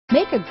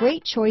Make a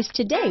great choice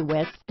today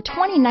with the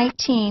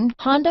 2019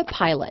 Honda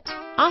Pilot.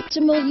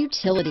 Optimal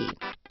utility,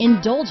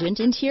 indulgent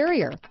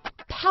interior,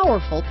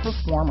 powerful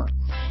performer.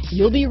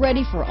 You'll be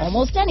ready for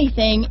almost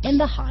anything in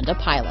the Honda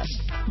Pilot.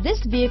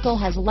 This vehicle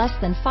has less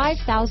than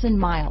 5,000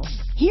 miles.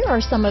 Here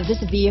are some of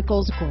this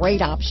vehicle's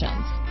great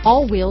options: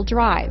 all-wheel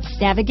drive,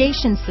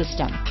 navigation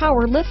system,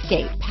 power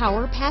liftgate,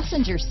 power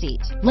passenger seat,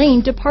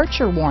 lane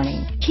departure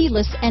warning,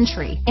 keyless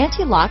entry,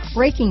 anti-lock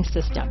braking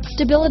system,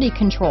 stability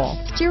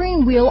control,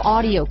 steering wheel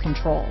audio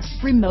controls,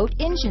 remote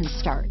engine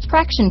start,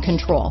 traction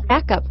control,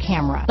 backup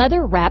camera,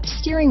 leather-wrapped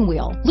steering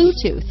wheel,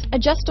 Bluetooth,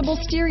 adjustable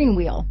steering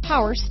wheel,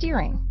 power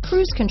steering,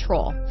 cruise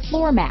control,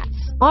 floor mats,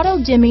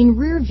 auto-dimming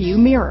rear view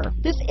mirror.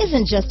 This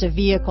isn't just a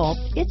vehicle,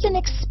 it's an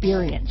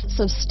experience.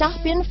 So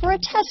stop in for a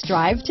test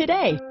drive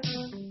today.